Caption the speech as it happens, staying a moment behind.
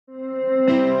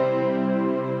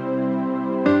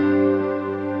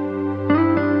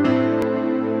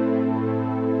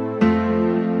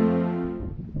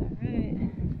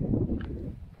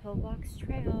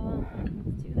Okay, well,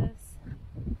 let's do this.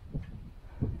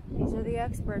 These are the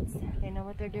experts. They know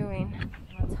what they're doing.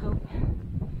 Let's hope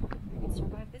we can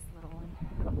survive this little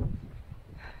one.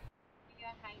 You're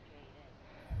hydrated.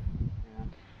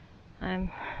 Yeah.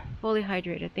 I'm fully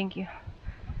hydrated, thank you.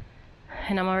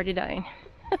 And I'm already dying.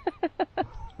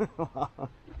 The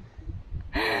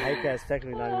hike has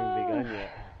technically not even begun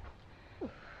yet.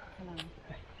 Come on.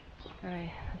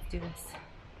 Alright, let's do this.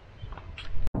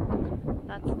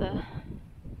 That's the,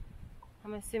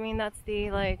 I'm assuming that's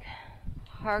the like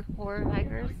hardcore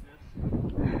hikers.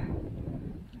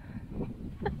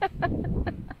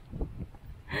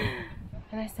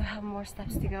 And I still have more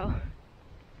steps to go.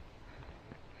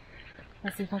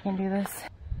 Let's see if I can do this.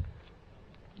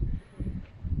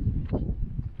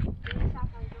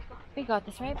 We got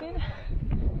this, right, babe?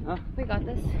 Huh? We got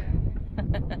this.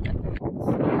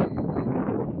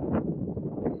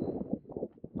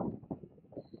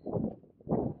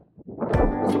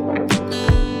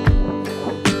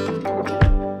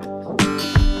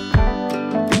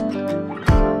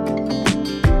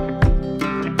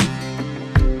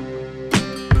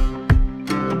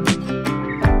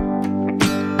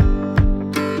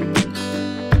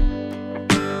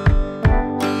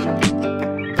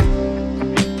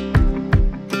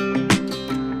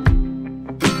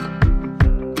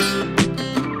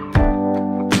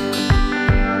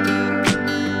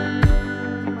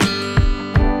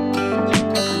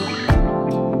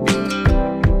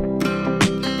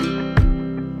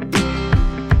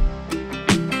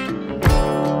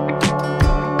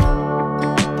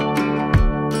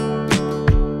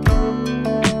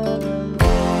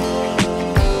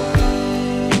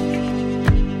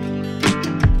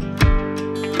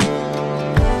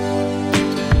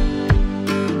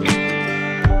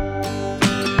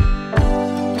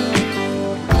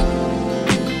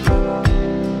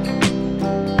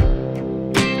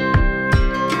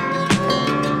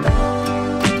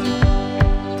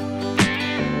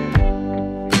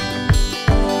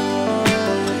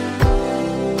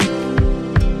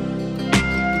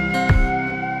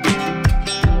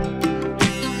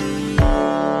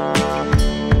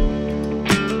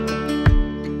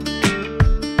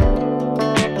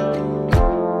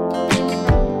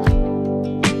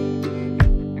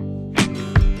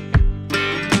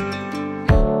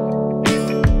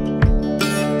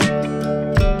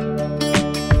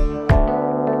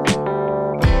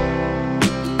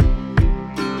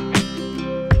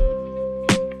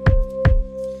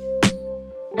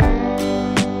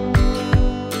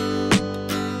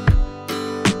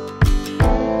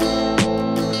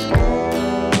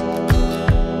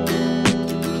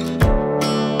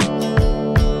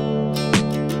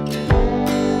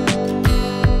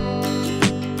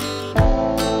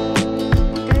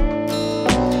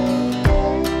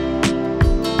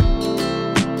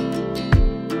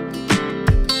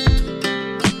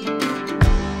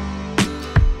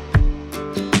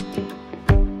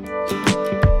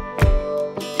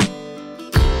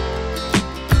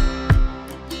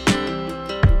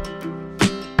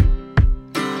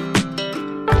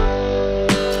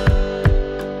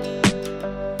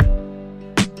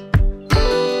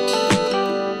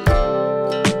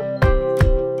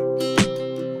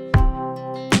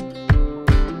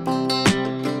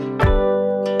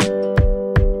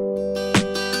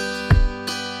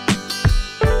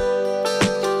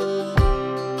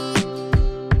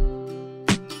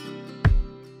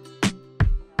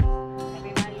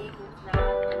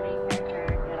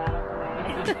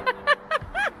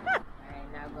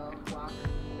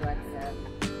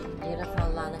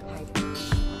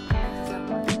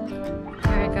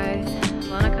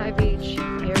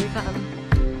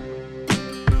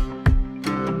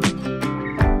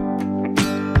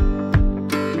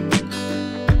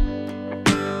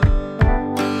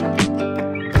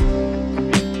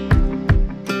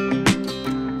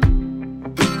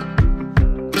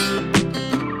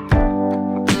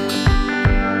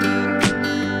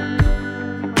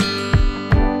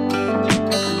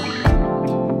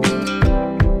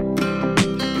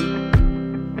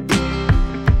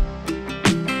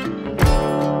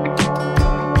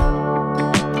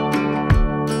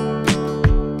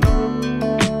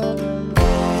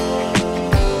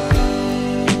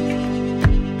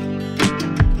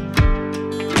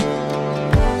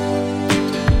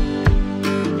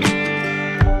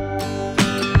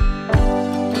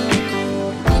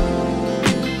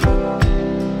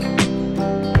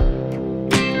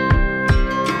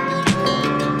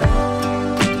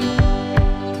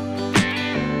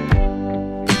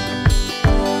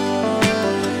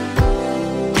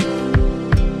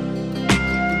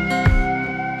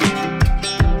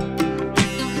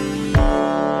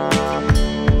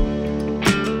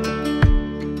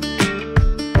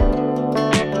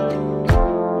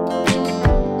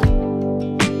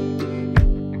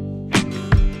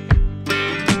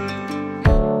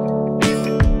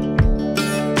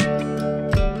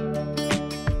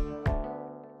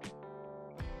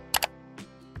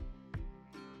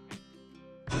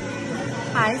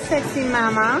 Hi, sexy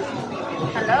mama.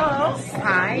 Hello.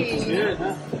 Hi. Good,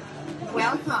 huh?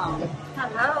 Welcome.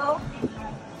 Hello.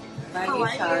 How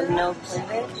are you? No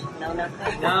cleavage? No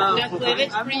nothing? No, No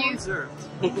cleavage for you? Sir.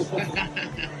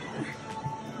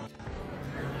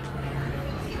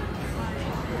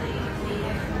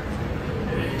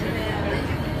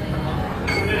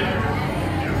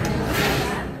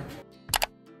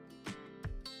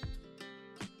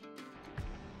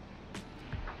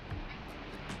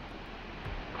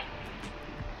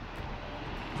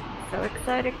 So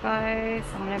excited, guys.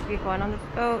 I'm gonna be going on this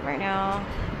boat right now.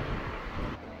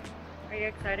 Are you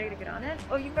excited to get on it?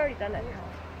 Oh, you've already done it.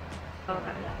 Oh,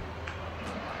 okay.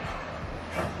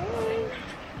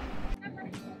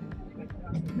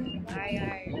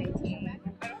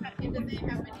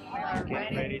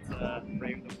 Getting ready to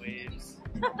brave the waves.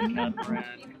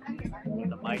 Catamaran, with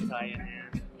the Maitai in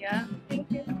hand. Yeah.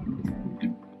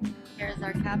 Here's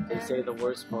our captain. They say the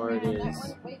worst part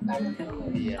is the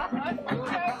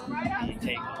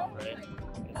takeoff, right?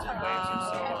 Because the waves are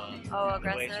so, the waves are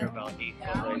aggressive. about 8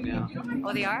 foot right now.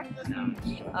 Oh, they are? No.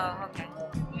 Oh, okay.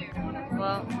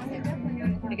 Well,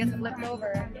 it gets flipped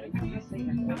over.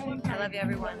 I love you,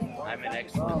 everyone. I'm an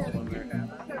excellent swimmer.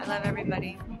 I love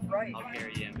everybody. I'll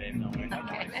carry you in, babe, don't worry.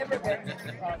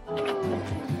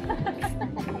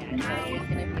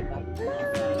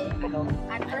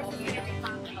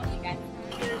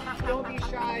 Don't be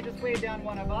shy, just wave down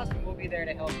one of us and we'll be there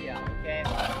to help you out, okay?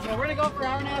 So we're gonna go for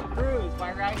our hour-and-a-half cruise.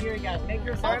 By right here, you guys make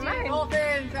your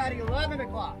dolphins at 11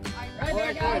 o'clock. Right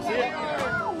there, guys.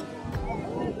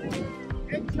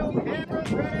 Get your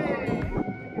cameras ready.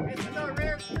 This is our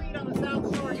rare treat on the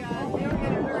South Shore, guys. We don't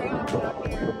get it very often up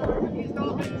here. These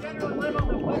dolphins generally live on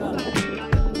the west side of the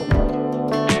island.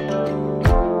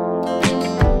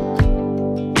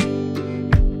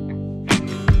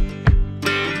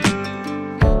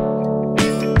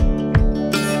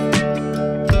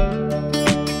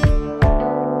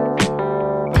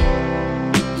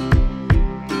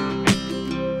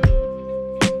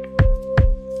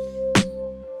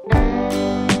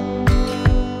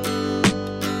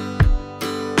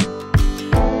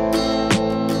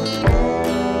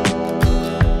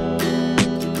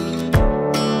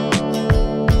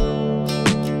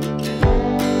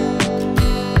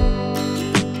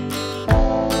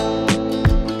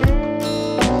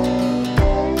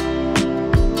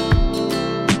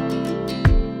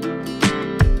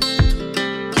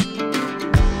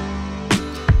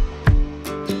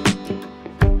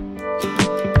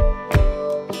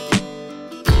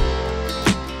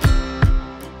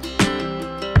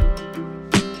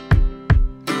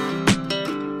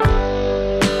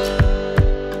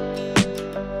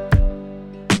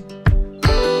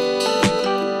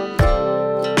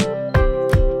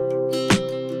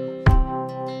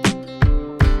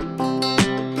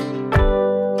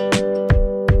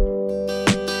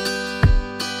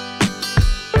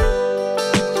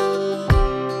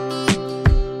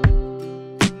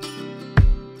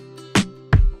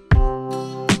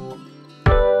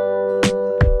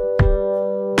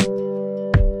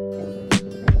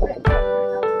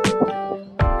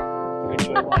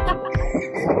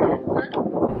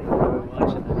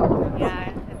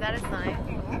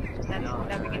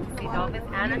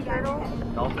 and a turtle?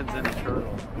 Dolphins and a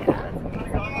turtle. Yeah, that's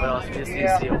amazing. What else? You just need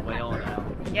to see a whale now.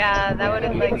 Yeah, that would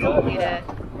have like complete it.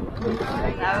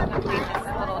 That would complete this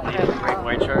little trip. Great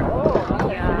white shark.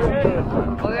 Yeah.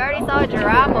 Well, we already saw a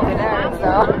giraffe over there, so.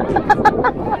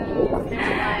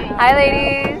 Hi,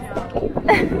 ladies.